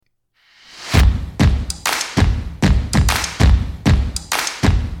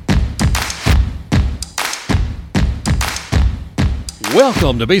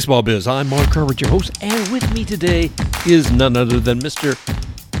Welcome to Baseball Biz. I'm Mark Herbert, your host, and with me today is none other than Mr.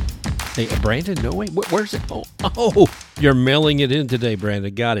 Hey, Brandon? No, wait, where's it? Oh, you're mailing it in today,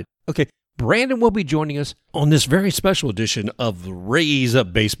 Brandon. Got it. Okay, Brandon will be joining us on this very special edition of Raise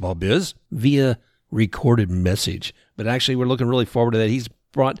Up Baseball Biz via recorded message. But actually, we're looking really forward to that. He's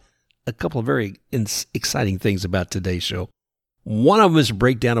brought a couple of very exciting things about today's show. One of them is a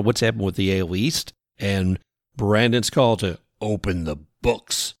breakdown of what's happened with the AL East and Brandon's call to open the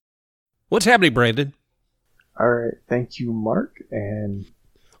books. What's happening, Brandon? All right. Thank you, Mark, and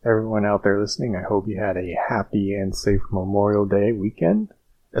everyone out there listening. I hope you had a happy and safe Memorial Day weekend,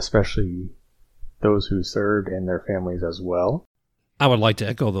 especially those who served and their families as well. I would like to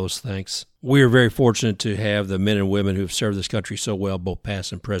echo those thanks. We are very fortunate to have the men and women who have served this country so well, both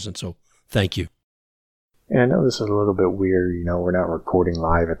past and present, so thank you. And I know this is a little bit weird, we're not recording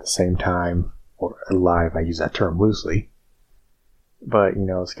live at the same time, or live, I use that term loosely. But,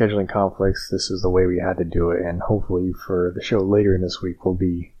 scheduling conflicts, this is the way we had to do it, and hopefully for the show later in this week, we'll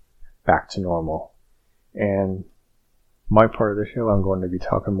be back to normal. And my part of the show, I'm going to be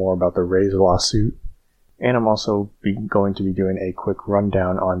talking more about the Rays lawsuit, and I'm also going to be doing a quick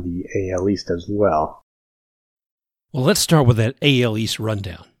rundown on the AL East as well. Well, let's start with that AL East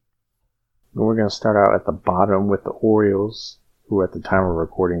rundown. We're going to start out at the bottom with the Orioles, who at the time of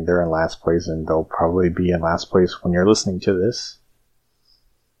recording, they're in last place, and they'll probably be in last place when you're listening to this.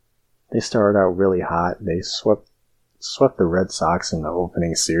 They started out really hot. They swept the Red Sox in the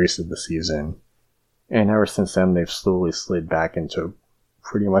opening series of the season. And ever since then, they've slowly slid back into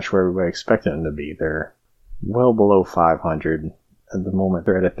pretty much where everybody expected them to be. They're well below 500. At the moment,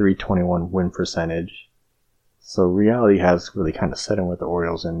 they're at a .321 win percentage. So reality has really kind of set in with the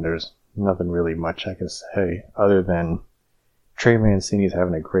Orioles, and there's nothing really much I can say other than Trey Mancini's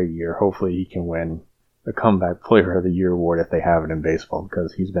having a great year. Hopefully he can win the Comeback Player of the Year award if they have it in baseball,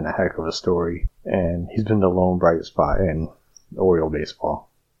 because he's been a heck of a story, and he's been the lone bright spot in Oriole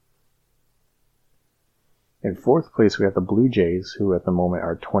baseball. In fourth place, we have the Blue Jays, who at the moment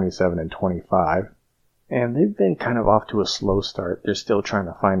are 27 and 25, and they've been kind of off to a slow start. They're still trying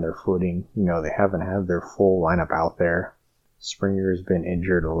to find their footing. They haven't had their full lineup out there. Springer has been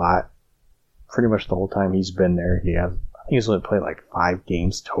injured a lot. Pretty much the whole time he's been there. I think he's only played like 5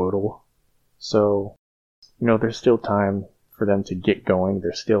 games total. So, there's still time for them to get going.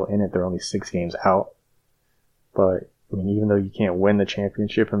 They're still in it. They're only 6 games out. But, even though you can't win the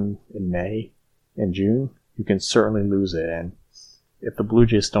championship in May and June, you can certainly lose it. And if the Blue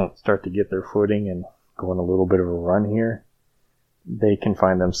Jays don't start to get their footing and go on a little bit of a run here, they can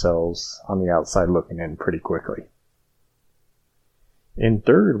find themselves on the outside looking in pretty quickly. In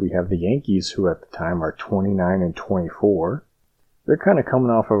third, we have the Yankees, who at the time are 29 and 24. They're kind of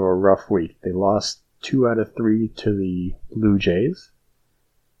coming off of a rough week. They lost 2 out of 3 to the Blue Jays,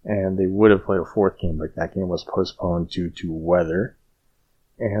 and they would have played a 4th game, but that game was postponed due to weather.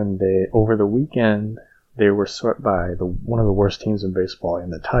 And over the weekend, they were swept by one of the worst teams in baseball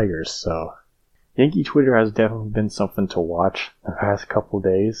in the Tigers. So Yankee Twitter has definitely been something to watch the past couple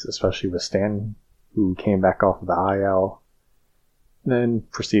days, especially with Stanton, who came back off of the IL, then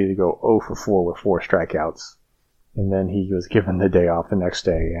proceeded to go 0 for 4 with 4 strikeouts. And then he was given the day off the next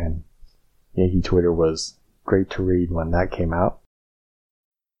day, and Yankee Twitter was great to read when that came out.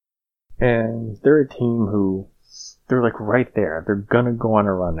 And they're a team who, they're like right there. They're gonna go on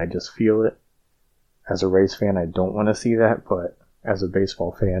a run. I just feel it. As a Rays fan, I don't want to see that, but as a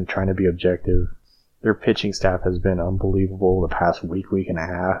baseball fan, trying to be objective, their pitching staff has been unbelievable the past week and a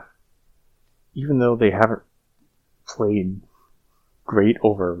half. Even though they haven't played great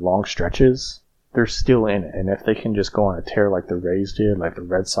over long stretches, they're still in it. And if they can just go on a tear like the Rays did, like the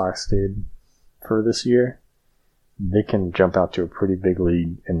Red Sox did for this year, they can jump out to a pretty big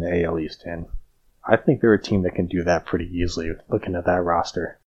lead in the AL East. And I think they're a team that can do that pretty easily looking at that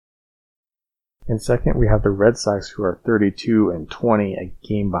roster. In second, we have the Red Sox, who are 32 and 20, a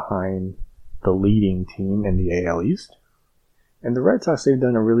game behind the leading team in the AL East. And the Red Sox, they've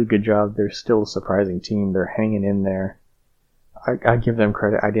done a really good job. They're still a surprising team. They're hanging in there. I give them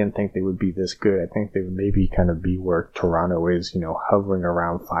credit. I didn't think they would be this good. I think they would maybe kind of be where Toronto is, hovering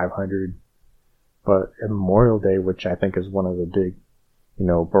around 500. But at Memorial Day, which I think is one of the big,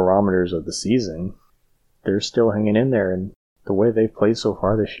 barometers of the season, they're still hanging in there. And the way they've played so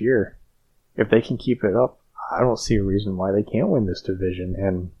far this year, if they can keep it up, I don't see a reason why they can't win this division.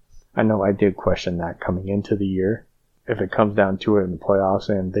 And I know I did question that coming into the year. If it comes down to it in the playoffs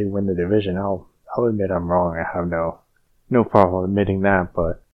and they win the division, I'll admit I'm wrong. I have no problem admitting that,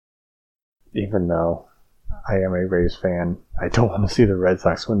 but even though I am a Rays fan, I don't want to see the Red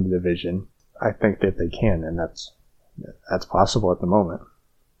Sox win the division. I think that they can, and that's that's possible at the moment.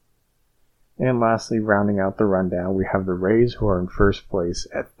 And lastly, rounding out the rundown, we have the Rays, who are in first place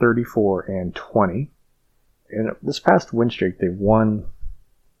at 34-20. And this past win streak, they've won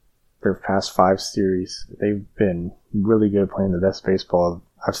their past 5 series. They've been really good, playing the best baseball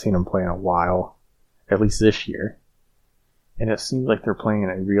I've seen them play in a while, at least this year. And it seems like they're playing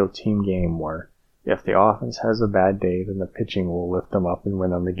a real team game where if the offense has a bad day, then the pitching will lift them up and win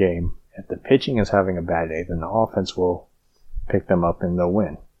them the game. If the pitching is having a bad day, then the offense will pick them up and they'll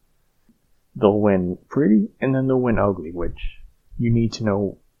win. They'll win pretty, and then they'll win ugly, which you need to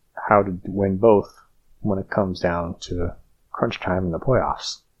know how to win both when it comes down to crunch time in the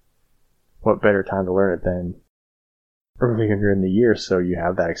playoffs. What better time to learn it than earlier in the year, so you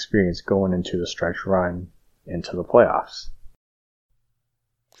have that experience going into the stretch run into the playoffs.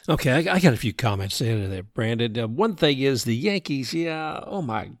 Okay, I got a few comments to add to that, Brandon. One thing is the Yankees, oh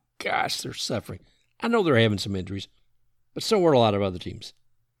my gosh, they're suffering. I know they're having some injuries, but so are a lot of other teams.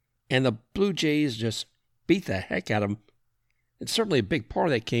 And the Blue Jays just beat the heck out of them. And certainly a big part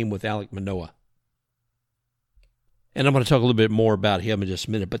of that came with Alek Manoah. And I'm going to talk a little bit more about him in just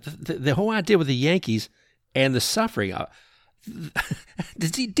a minute. But the whole idea with the Yankees and the suffering,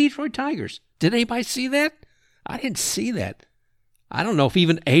 the Detroit Tigers, did anybody see that? I didn't see that. I don't know if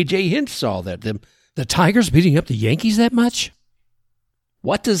even A.J. Hinch saw that. The Tigers beating up the Yankees that much?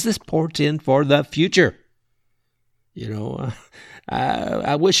 What does this portend for the future?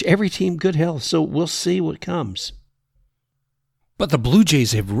 I wish every team good health, so we'll see what comes. But the Blue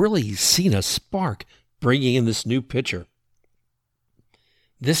Jays have really seen a spark bringing in this new pitcher.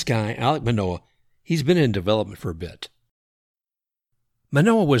 This guy, Alek Manoah, he's been in development for a bit.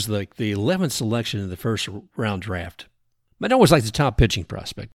 Manoah was like the 11th selection in the first round draft. Manoah was like the top pitching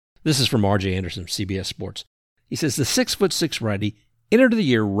prospect. This is from R.J. Anderson of CBS Sports. He says the 6'6" righty entered the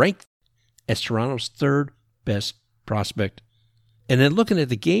year ranked as Toronto's third best prospect. And then looking at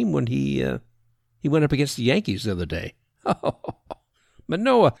the game when he went up against the Yankees the other day.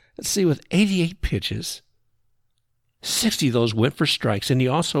 Manoah, let's see, with 88 pitches, 60 of those went for strikes, and he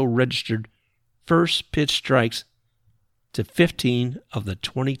also registered first pitch strikes to 15 of the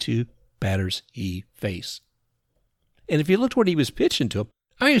 22 batters he faced. And if you looked what he was pitching to him,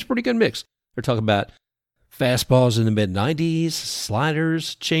 it's a pretty good mix. They're talking about fastballs in the mid-90s,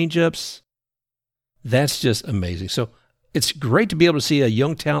 sliders, changeups. That's just amazing. So it's great to be able to see a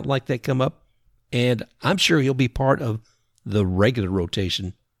young talent like that come up, and I'm sure he'll be part of the regular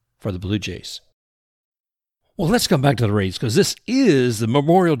rotation for the Blue Jays. Well, let's come back to the Rays, because this is the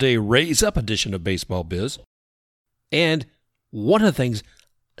Memorial Day Rays Up edition of Baseball Biz. And one of the things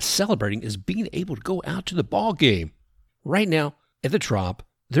celebrating is being able to go out to the ball game. Right now, at the Trop,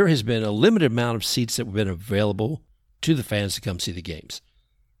 there has been a limited amount of seats that have been available to the fans to come see the games.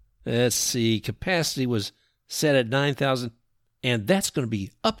 Let's see, capacity was set at 9,000, and that's going to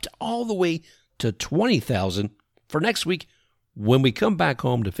be up to all the way to 20,000 for next week when we come back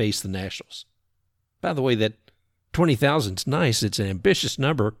home to face the Nationals. By the way, that 20,000 is nice. It's an ambitious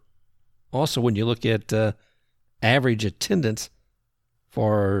number. Also, when you look at average attendance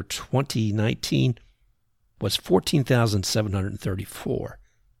for 2019 was 14,734.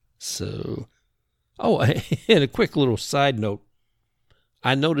 So, and a quick little side note.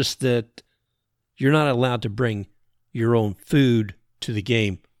 I noticed that you're not allowed to bring your own food to the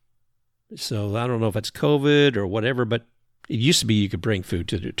game. So I don't know if it's COVID or whatever, but it used to be you could bring food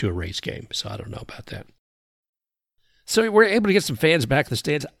to a Rays game. So I don't know about that. So we're able to get some fans back in the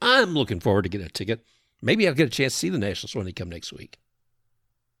stands. I'm looking forward to getting a ticket. Maybe I'll get a chance to see the Nationals when they come next week.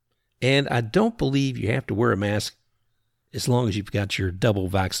 And I don't believe you have to wear a mask as long as you've got your double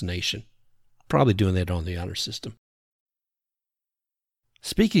vaccination. Probably doing that on the honor system.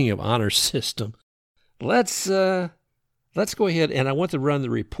 Speaking of honor system, let's go ahead, and I want to run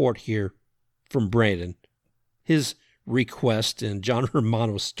the report here from Brandon. His request in John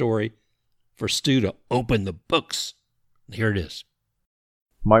Romano's story for Stu to open the books. Here it is.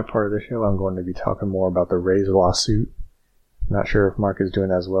 My part of the show, I'm going to be talking more about the Rays lawsuit. Not sure if Mark is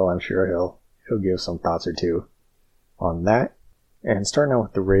doing as well. I'm sure he'll give some thoughts or two on that. And starting out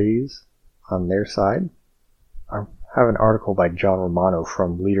with the Rays on their side, I have an article by John Romano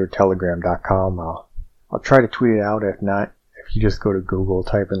from LeaderTelegram.com. I'll try to tweet it out. If not, if you just go to Google,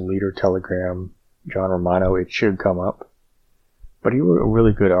 type in Leader Telegram John Romano, it should come up. But he wrote a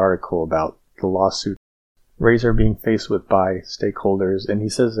really good article about the lawsuit Rays are being faced with by stakeholders, and he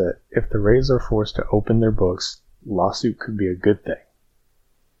says that if the Rays are forced to open their books, lawsuit could be a good thing.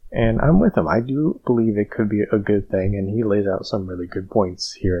 And I'm with him. I do believe it could be a good thing, and he lays out some really good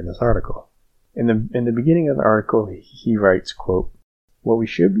points here in this article. In the beginning of the article, he writes, quote, "What we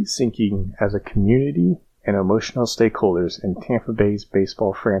should be seeking as a community and emotional stakeholders in Tampa Bay's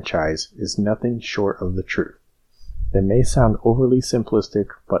baseball franchise is nothing short of the truth. That may sound overly simplistic,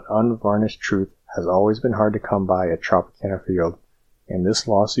 but unvarnished truth has always been hard to come by at Tropicana Field, and this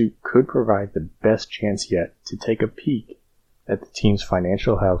lawsuit could provide the best chance yet to take a peek at the team's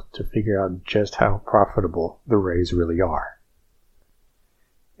financial health to figure out just how profitable the Rays really are.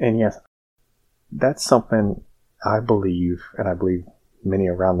 And yes, that's something I believe, and I believe many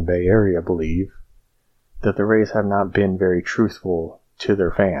around the Bay Area believe, that the Rays have not been very truthful to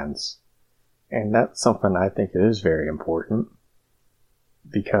their fans. And that's something I think is very important,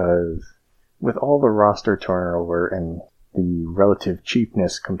 because with all the roster turnover and the relative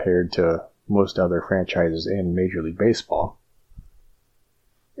cheapness compared to most other franchises in Major League Baseball,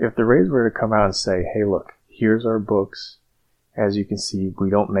 if the Rays were to come out and say, hey look, here's our books, as you can see, we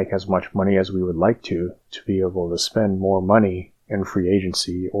don't make as much money as we would like to be able to spend more money in free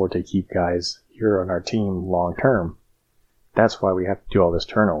agency or to keep guys here on our team long term. That's why we have to do all this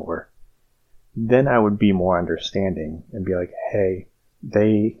turnover. Then I would be more understanding and be like, hey,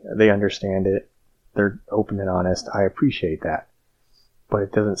 they understand it. They're open and honest. I appreciate that. But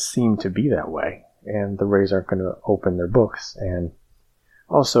it doesn't seem to be that way. And the Rays aren't going to open their books. And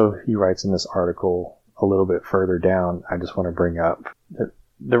also, he writes in this article a little bit further down, I just want to bring up that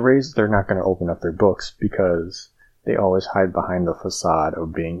the Rays, they're not going to open up their books because they always hide behind the facade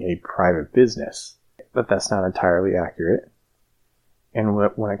of being a private business. But that's not entirely accurate. And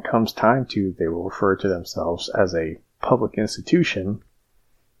when it comes time to, they will refer to themselves as a public institution.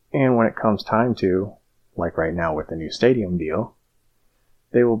 And when it comes time to, like right now with the new stadium deal,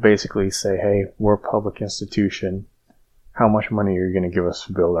 they will basically say, hey, we're a public institution. How much money are you going to give us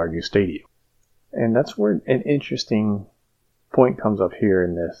to build our new stadium? And that's where an interesting point comes up here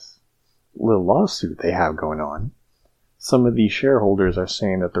in this little lawsuit they have going on. Some of these shareholders are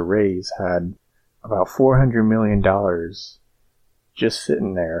saying that the Rays had about $400 million just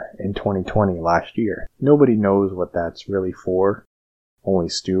sitting there in 2020 last year. Nobody knows what that's really for. Only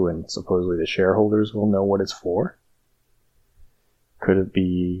Stu and supposedly the shareholders will know what it's for. Could it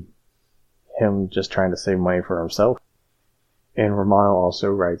be him just trying to save money for himself? And Romano also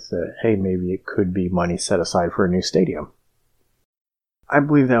writes that, hey, maybe it could be money set aside for a new stadium. I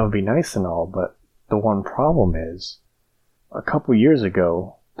believe that would be nice and all, but the one problem is, a couple years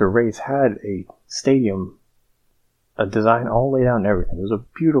ago, the Rays had a stadium, a design all laid out and everything. It was a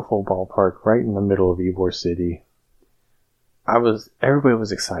beautiful ballpark right in the middle of Ybor City. Everybody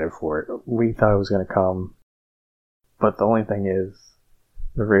was excited for it. We thought it was going to come. But the only thing is,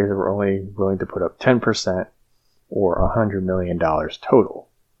 the Rays were only willing to put up 10% or $100 million total.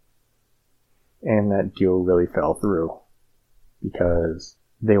 And that deal really fell through because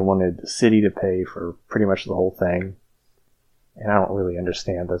they wanted the city to pay for pretty much the whole thing. And I don't really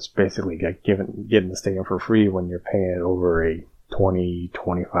understand. That's basically getting the stadium for free when you're paying it over a 20,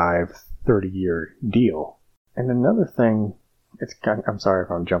 25, 30-year deal. And another thing, I'm sorry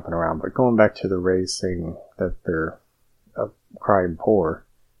if I'm jumping around, but going back to the Rays saying that they're crying poor,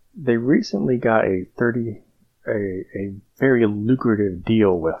 they recently got a very lucrative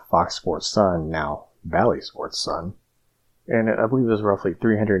deal with Fox Sports Sun, now Bally Sports Sun, and I believe it was roughly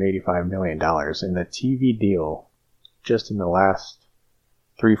 $385 million, and the TV deal just in the last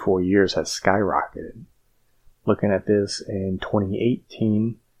 3-4 years has skyrocketed. Looking at this, in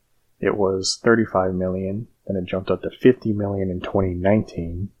 2018, it was $35 million, then it jumped up to $50 million in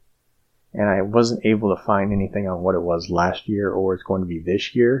 2019, and I wasn't able to find anything on what it was last year or it's going to be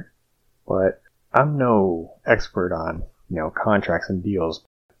this year, but I'm no expert on, contracts and deals.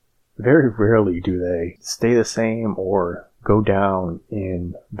 Very rarely do they stay the same or go down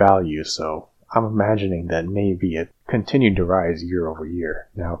in value, so I'm imagining that maybe it continued to rise year over year.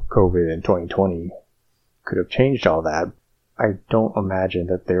 Now, COVID in 2020 could have changed all that. I don't imagine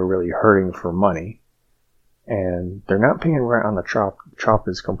that they're really hurting for money. And they're not paying rent on the Trop. Trop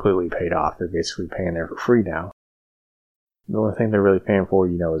is completely paid off. They're basically paying there for free now. The only thing they're really paying for,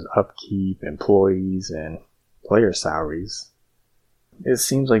 is upkeep, employees, and player salaries. It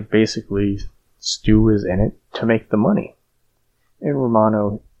seems like basically Stu is in it to make the money. And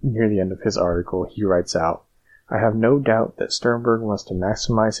Romano, near the end of his article, he writes out, I have no doubt that Sternberg wants to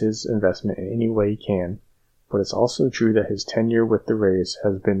maximize his investment in any way he can, but it's also true that his tenure with the Rays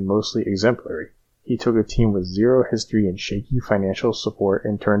has been mostly exemplary. He took a team with zero history and shaky financial support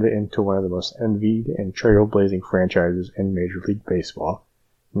and turned it into one of the most envied and trailblazing franchises in Major League Baseball.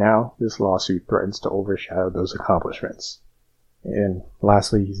 Now, this lawsuit threatens to overshadow those accomplishments. And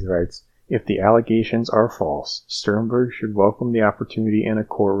lastly, he writes, if the allegations are false, Sternberg should welcome the opportunity in a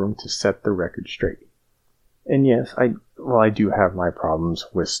courtroom to set the record straight. And yes, Well, I do have my problems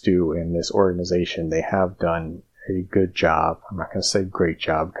with Stu and this organization. They have done a good job. I'm not going to say great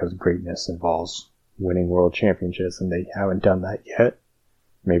job because greatness involves winning world championships, and they haven't done that yet.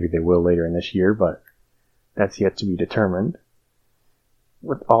 Maybe they will later in this year, but that's yet to be determined.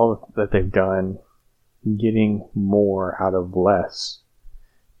 With all that they've done, getting more out of less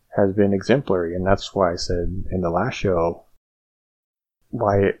has been exemplary, and that's why I said in the last show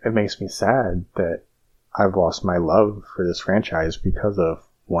why it makes me sad that I've lost my love for this franchise because of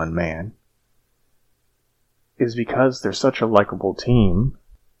one man. Is because they're such a likable team,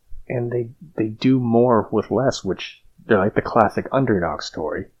 and they do more with less, which they're like the classic underdog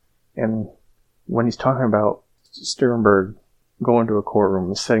story. And when he's talking about Sternberg going to a courtroom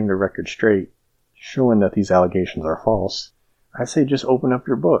and setting the record straight, showing that these allegations are false, I say just open up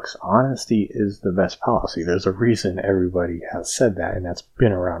your books. Honesty is the best policy. There's a reason everybody has said that, and that's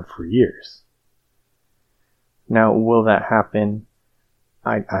been around for years. Now, will that happen?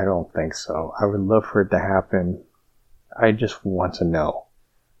 I don't think so. I would love for it to happen. I just want to know.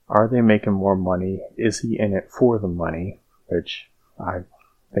 Are they making more money? Is he in it for the money? Which I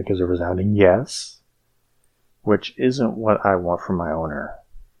think is a resounding yes. Which isn't what I want from my owner.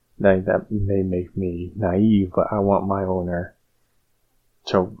 That may make me naive, but I want my owner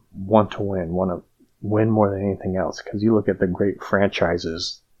to want to win more than anything else. Because you look at the great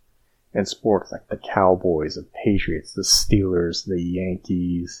franchises in sports like the Cowboys, the Patriots, the Steelers, the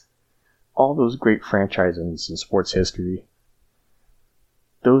Yankees, all those great franchises in sports history.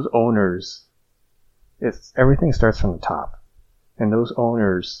 Those owners, everything starts from the top. And those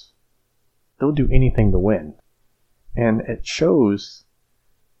owners, they'll do anything to win. And it shows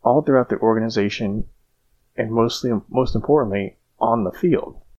all throughout the organization, and most importantly, on the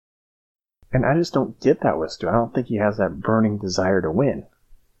field. And I just don't get that with Stu. I don't think he has that burning desire to win.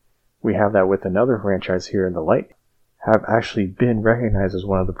 We have that with another franchise here in the Lightning, have actually been recognized as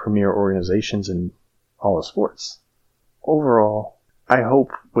one of the premier organizations in all of sports. Overall, I hope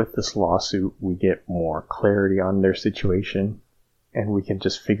with this lawsuit we get more clarity on their situation, and we can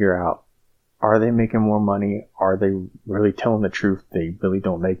just figure out, are they making more money? Are they really telling the truth? They really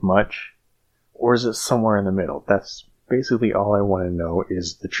don't make much? Or is it somewhere in the middle? That's basically all I want to know,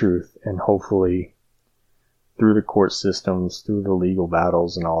 is the truth. And hopefully, through the court systems, through the legal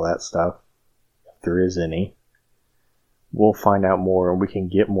battles and all that stuff, if there is any, we'll find out more and we can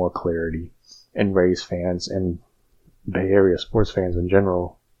get more clarity. And Rays fans and Bay Area sports fans in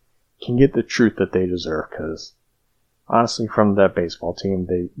general can get the truth that they deserve, because honestly, from that baseball team,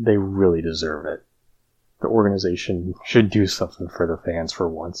 they really deserve it. The organization should do something for the fans for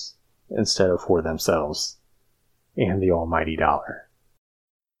once, instead of for themselves and the almighty dollar.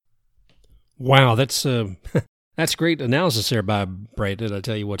 Wow, that's great analysis there by Brandon. I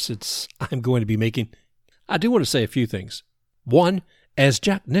tell you what, I'm going to be making. I do want to say a few things. One, as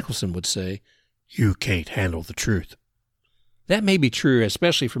Jack Nicholson would say, you can't handle the truth. That may be true,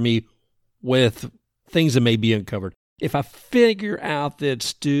 especially for me, with things that may be uncovered. If I figure out that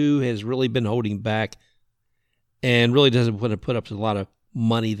Stu has really been holding back and really doesn't want to put up a lot of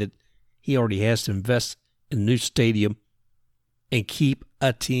money that he already has to invest in a new stadium and keep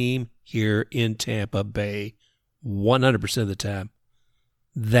a team here in Tampa Bay 100% of the time,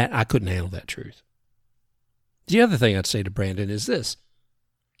 that I couldn't handle that truth. The other thing I'd say to Brandon is this.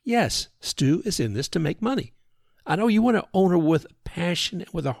 Yes, Stu is in this to make money. I know you want to own her with passion,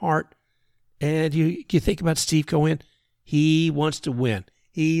 with a heart, and you think about Steve Cohen. He wants to win.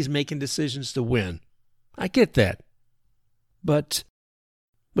 He's making decisions to win. I get that. But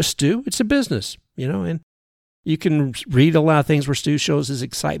with Stu, it's a business, and you can read a lot of things where Stu shows his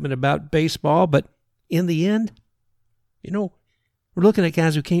excitement about baseball, but in the end, we're looking at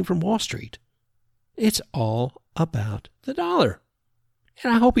guys who came from Wall Street. It's all about the dollar.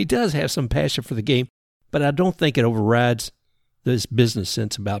 And I hope he does have some passion for the game, but I don't think it overrides this business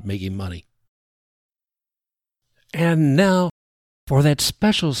sense about making money. And now, for that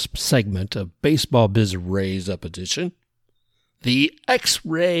special segment of Baseball Biz Rays Up Edition, the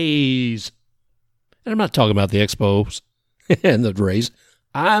X-Rays. And I'm not talking about the Expos and the Rays.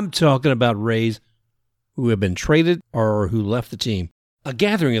 I'm talking about Rays who have been traded or who left the team. A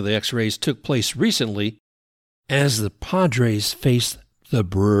gathering of the X-Rays took place recently as the Padres faced the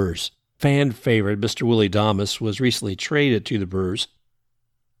Brewers. Fan favorite Mr. Willie Adames was recently traded to the Brewers.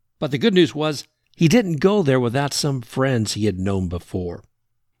 But the good news was he didn't go there without some friends he had known before.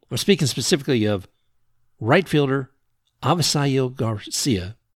 I'm speaking specifically of right fielder Avisail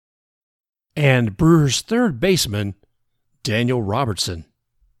Garcia and Brewers' third baseman Daniel Robertson.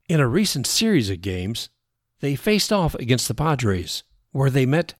 In a recent series of games, they faced off against the Padres, where they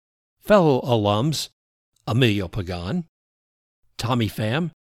met fellow alums Emilio Pagan Tommy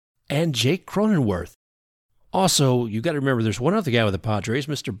Pham, and Jake Cronenworth. Also, you got to remember there's one other guy with the Padres,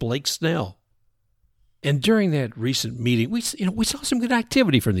 Mr. Blake Snell. And during that recent meeting, we saw some good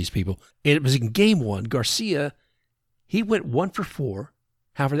activity from these people. It was in Game 1. Garcia, he went 1 for 4.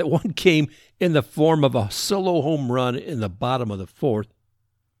 However, that one came in the form of a solo home run in the bottom of the 4th.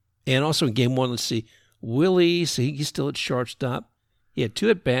 And also in Game 1, let's see, Willie, so he's still at shortstop. He had 2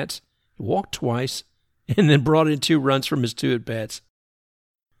 at-bats, walked twice, and then brought in 2 runs from his 2 at-bats.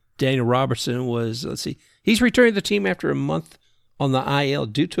 Daniel Robertson was, he's returning to the team after a month on the IL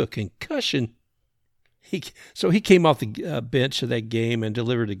due to a concussion. So he came off the bench of that game and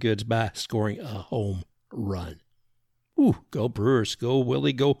delivered the goods by scoring a home run. Ooh, go Brewers, go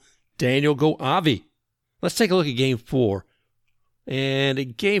Willie, go Daniel, go Avi. Let's take a look at Game 4. And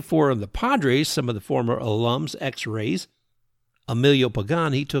in Game 4 of the Padres, some of the former alums, ex-Rays, Emilio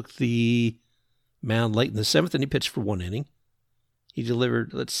Pagan, he took the mound late in the 7th and he pitched for 1 inning. He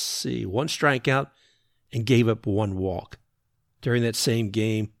delivered, 1 strikeout and gave up 1 walk. During that same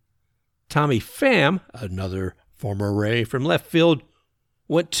game, Tommy Pham, another former Ray from left field,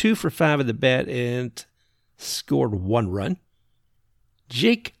 went 2 for 5 at the bat and scored 1 run.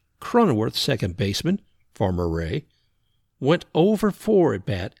 Jake Cronenworth, second baseman, former Ray, went 0 for 4 at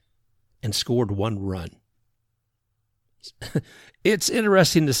bat and scored 1 run. It's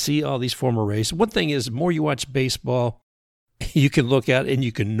interesting to see all these former Rays. One thing is, the more you watch baseball, you can look at and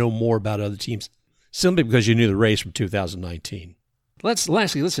you can know more about other teams simply because you knew the Rays from 2019. Let's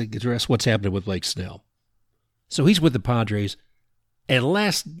address what's happening with Blake Snell. So he's with the Padres, and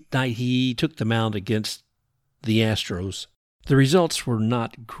last night he took the mound against the Astros. The results were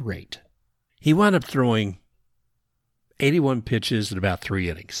not great. He wound up throwing 81 pitches in about 3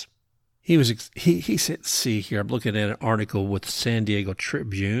 innings. He said, see here, I'm looking at an article with the San Diego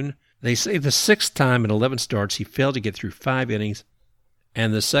Tribune. They say the 6th time in 11 starts, he failed to get through 5 innings,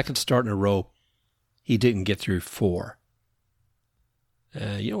 and the 2nd start in a row, he didn't get through 4.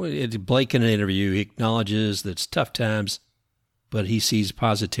 Blake in an interview, he acknowledges that it's tough times, but he sees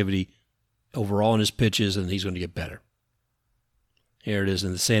positivity overall in his pitches, and he's going to get better. Here it is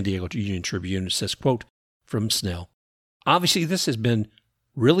in the San Diego Union Tribune. It says, quote, from Snell, obviously this has been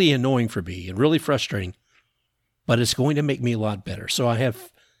really annoying for me and really frustrating, but it's going to make me a lot better. So I have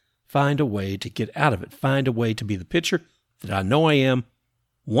find a way to get out of it, find a way to be the pitcher that I know I am.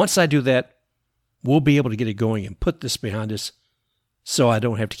 Once I do that, we'll be able to get it going and put this behind us so I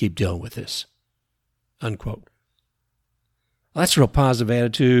don't have to keep dealing with this, unquote. Well, that's a real positive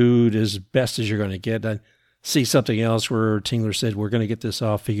attitude, as best as you're going to get. I see something else where Tingler said, we're going to get this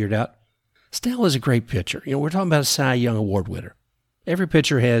all figured out. Snell is a great pitcher. We're talking about a Cy Young Award winner. Every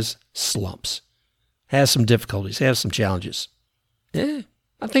pitcher has slumps, has some difficulties, has some challenges.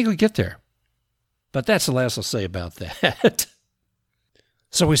 I think we get there. But that's the last I'll say about that.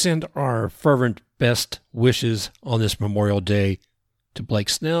 So we send our fervent best wishes on this Memorial Day to Blake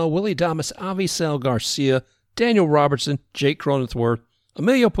Snell, Willie Adames, Avisail Garcia, Daniel Robertson, Jake Cronenworth,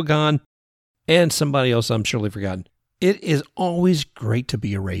 Emilio Pagan, and somebody else I'm surely forgotten. It is always great to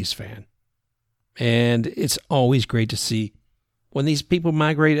be a Rays fan. And it's always great to see when these people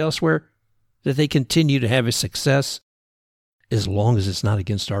migrate elsewhere that they continue to have a success as long as it's not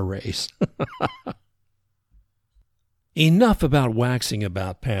against our Rays. Enough about waxing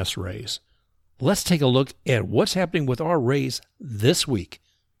about past Rays. Let's take a look at what's happening with our Rays this week.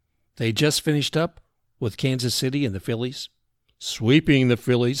 They just finished up with Kansas City and the Phillies, sweeping the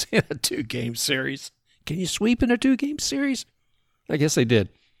Phillies in a 2-game series. Can you sweep in a 2-game series? I guess they did.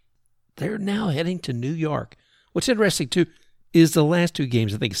 They're now heading to New York. What's interesting, too, is the last 2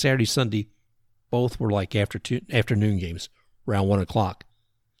 games, I think Saturday, Sunday, both were like afternoon games, around 1 o'clock.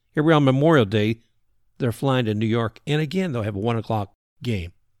 Here we are on Memorial Day. They're flying to New York, and again, they'll have a 1 o'clock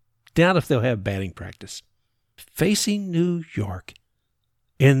game. Doubt if they'll have batting practice. Facing New York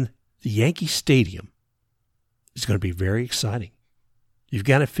in the Yankee Stadium is going to be very exciting. You've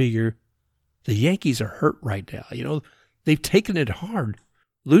got to figure the Yankees are hurt right now. They've taken it hard,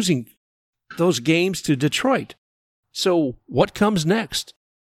 losing those games to Detroit. So what comes next?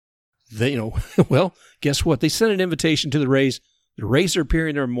 Well, guess what? They sent an invitation to the Rays. The Rays are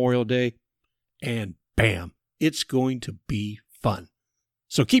appearing on Memorial Day, and bam, it's going to be fun.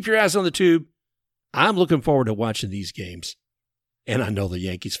 So keep your eyes on the tube. I'm looking forward to watching these games, and I know the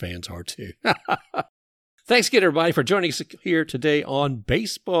Yankees fans are too. Thanks again, everybody, for joining us here today on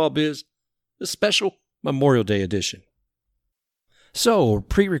Baseball Biz, the special Memorial Day edition. So,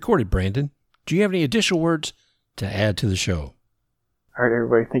 pre-recorded, Brandon, do you have any additional words to add to the show? All right,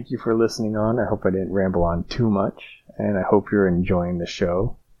 everybody, thank you for listening on. I hope I didn't ramble on too much, and I hope you're enjoying the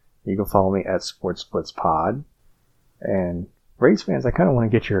show. You can follow me at SportsBlitzPod, and Rays fans, I kind of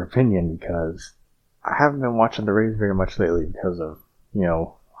want to get your opinion because I haven't been watching the Rays very much lately because of,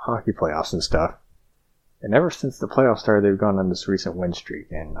 hockey playoffs and stuff. And ever since the playoffs started, they've gone on this recent win streak,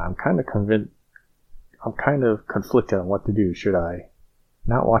 and I'm kind of conflicted on what to do. Should I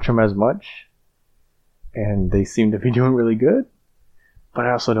not watch them as much? And they seem to be doing really good, but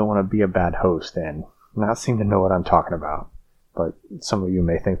I also don't want to be a bad host and not seem to know what I'm talking about. But some of you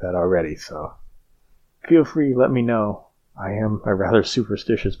may think that already, so feel free, let me know. I am a rather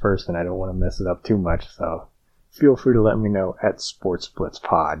superstitious person. I don't want to mess it up too much, so feel free to let me know at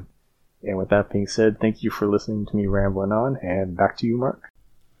SportsBlitzPod. And with that being said, thank you for listening to me rambling on, and back to you, Mark.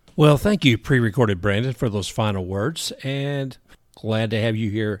 Well, thank you, pre-recorded Brandon, for those final words, and glad to have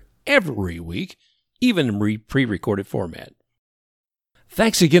you here every week, even in pre-recorded format.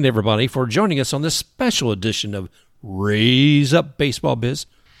 Thanks again, everybody, for joining us on this special edition of Raise Up Baseball Biz,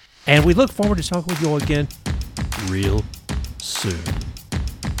 and we look forward to talking with you all again real soon.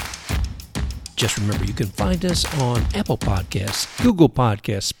 Just remember, you can find us on Apple Podcasts, Google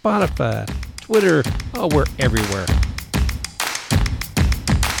Podcasts, Spotify, Twitter. Oh, we're everywhere.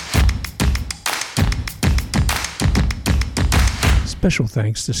 Special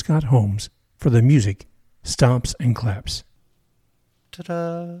thanks to Scott Holmes for the music, Stomps and Claps.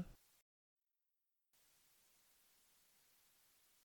 Ta-da!